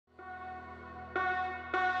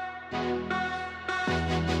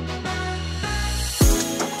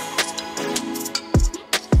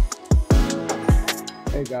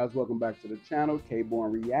Hey guys, welcome back to the channel.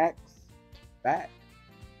 K-Born Reacts back.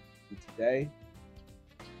 And today,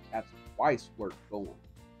 that's twice work going.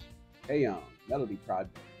 CHAEYOUNG Melody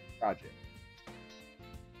Project.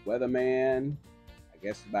 Weatherman, I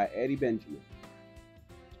guess it's by Eddie Benjamin.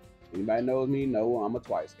 Anybody knows me, know I'm a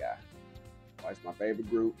Twice guy. Twice my favorite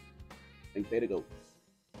group. Think they the GOATs.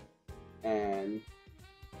 And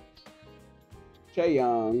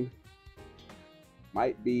CHAEYOUNG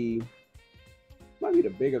might be the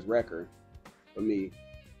biggest record for me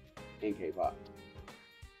in K-pop.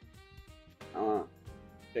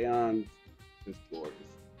 CHAEYOUNG's just gorgeous.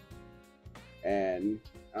 And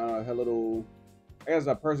her little, I guess,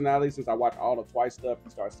 her personality, since I watch all the Twice stuff,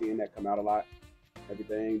 you start seeing that come out a lot,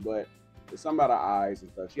 everything. But there's something about her eyes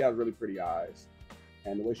and stuff. She has really pretty eyes.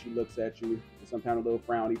 And the way she looks at you, and sometimes a little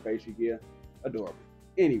frowny face she gives, adorable.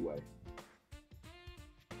 Anyway,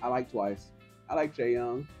 I like Twice. I like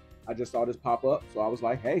CHAEYOUNG. I just saw this pop up, so I was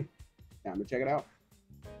like, hey, time to check it out.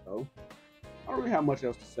 So, I don't really have much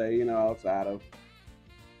else to say, outside of,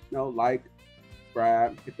 like,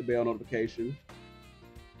 subscribe, hit the bell notification.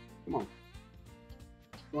 Come on.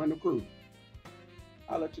 Join the crew.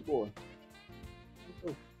 I'll let you boy. Let's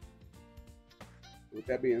go. With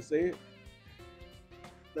that being said,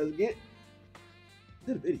 let's get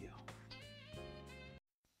to the video.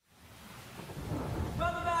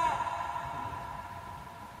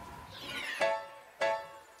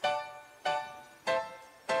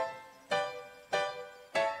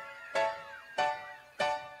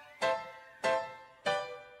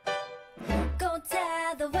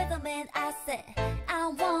 Tell the weatherman I said I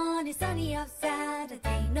want it sunny outside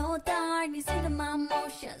today. No darkness in my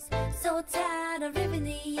emotions. So tired of living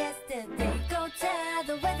it yesterday. Go tell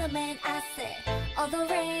the weatherman I said all the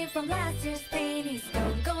rain from last year's pain is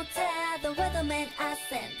gone. Go tell the weatherman I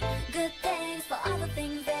said good things for all the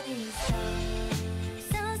things that he's done.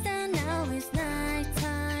 Sun's down now, it's night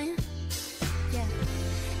time. Yeah,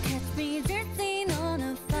 catch me drifting on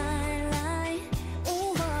a firelight.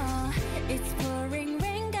 Oh, it's pouring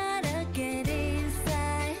rain, gotta get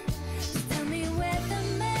inside. So tell me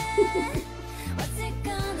weatherman, what's it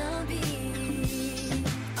gonna be?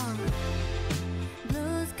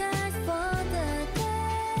 Blue skies for the days.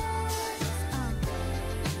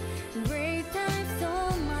 Great times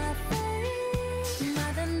on my face.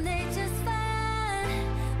 Mother Nature's fine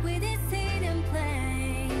with its hidden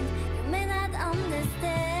plan. You may not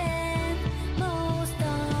understand most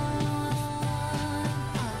of.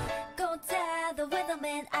 Go tell the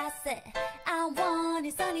weatherman I said I want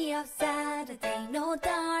it sunny outside today. No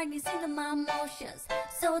darkness in my emotions.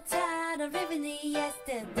 So tired of living it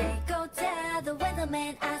yesterday. Go tell the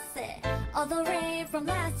weatherman I said all the rain from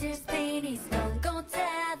last year's pain is gone. Go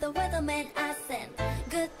tell the weatherman I said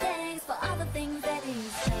good things for all the things that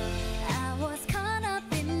he's done. I was caught up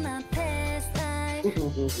in my past life.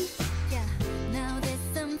 Yeah, now there's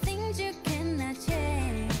some things you cannot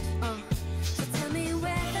change. So tell me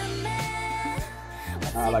weatherman,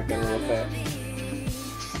 what's I like that little gonna fat. be?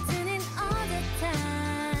 Turning all the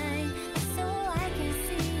time so I can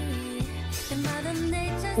see the Mother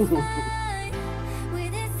Nature's fine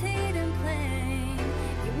with its hidden plan.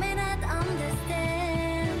 You may not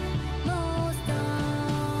understand most of.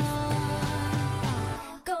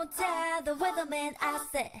 Go tell the weatherman I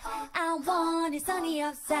said I want it sunny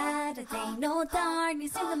outside today. No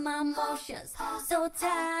darkness in my emotions. So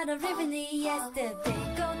tired of living it yesterday.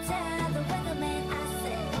 Go tell the weatherman I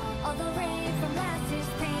said all the rain from last year's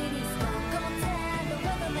pain is gone. Go tell the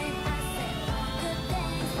weatherman I said good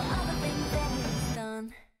things for all the things that he's done.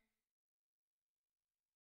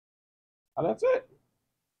 Oh, that's it?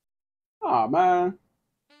 Oh, man.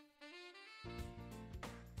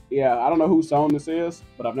 Yeah, I don't know whose song this is,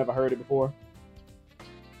 but I've never heard it before.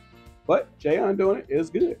 But CHAEYOUNG doing it is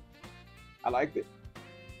good. I liked it.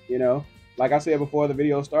 Like I said before the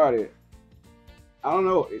video started, I don't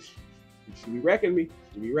know. She be wrecking me.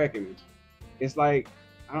 She be wrecking me. It's like,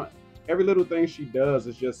 every little thing she does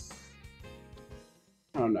is just,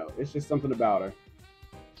 I don't know. It's just something about her.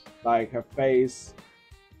 Like her face,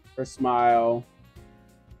 her smile,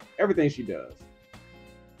 everything she does.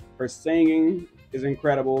 Her singing is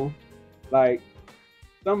incredible. Like,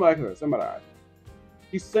 somebody.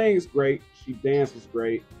 She sings great. She dances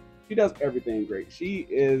great. She does everything great. She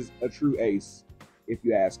is a true ace, if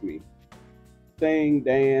you ask me. Sing,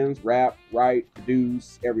 dance, rap, write,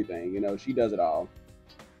 produce, everything. She does it all.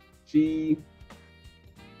 She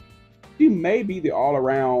may be the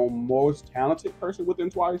all-around most talented person within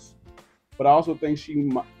Twice, but I also think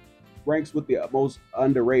she ranks with the most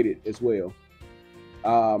underrated as well.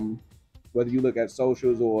 Um, whether you look at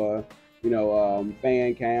socials or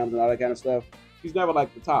fan cams and all that kind of stuff, she's never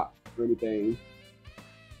like the top or anything.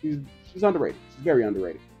 She's she's underrated. She's very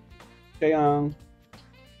underrated. Chaeyoung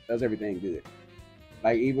does everything good.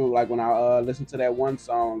 Like even like when I listen to that one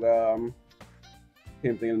song,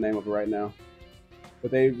 can't think of the name of it right now, but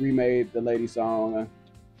they remade the lady song.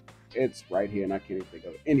 It's right here, and I can't even think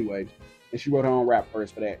of it. Anyway, and she wrote her own rap verse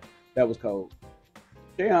for that. That was cold.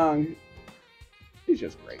 Chaeyoung, she's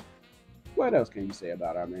just great. What else can you say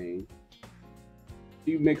about her? I mean,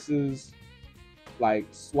 she mixes like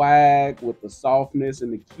swag with the softness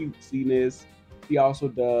and the cutesiness. She also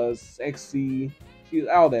does sexy. She's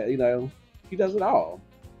all that, She does it all.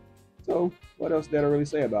 So what else did I really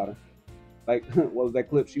say about her? Like, what was that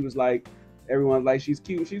clip? She was like, everyone's like, she's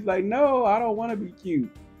cute. She's like, no, I don't want to be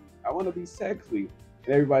cute. I want to be sexy.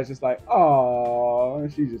 And everybody's just like, oh,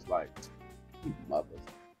 and she's just like, you mothers.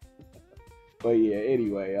 But yeah,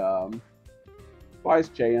 anyway, Twice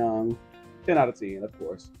Chaeyoung, 10 out of 10, of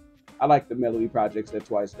course. I like the melody projects that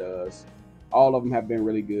Twice does. All of them have been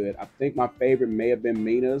really good. I think my favorite may have been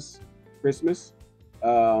Mina's Christmas.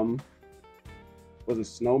 Was it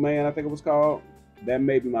Snowman? I think it was called. That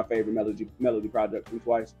may be my favorite melody project from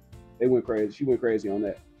Twice. They went crazy. She went crazy on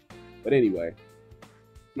that. But anyway, I'm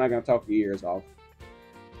not gonna talk your ears off.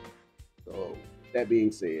 So that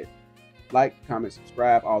being said, like, comment,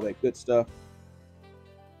 subscribe, all that good stuff.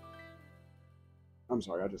 I'm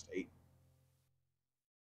sorry, I just ate.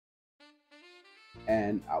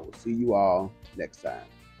 And I will see you all next time.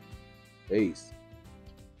 Peace.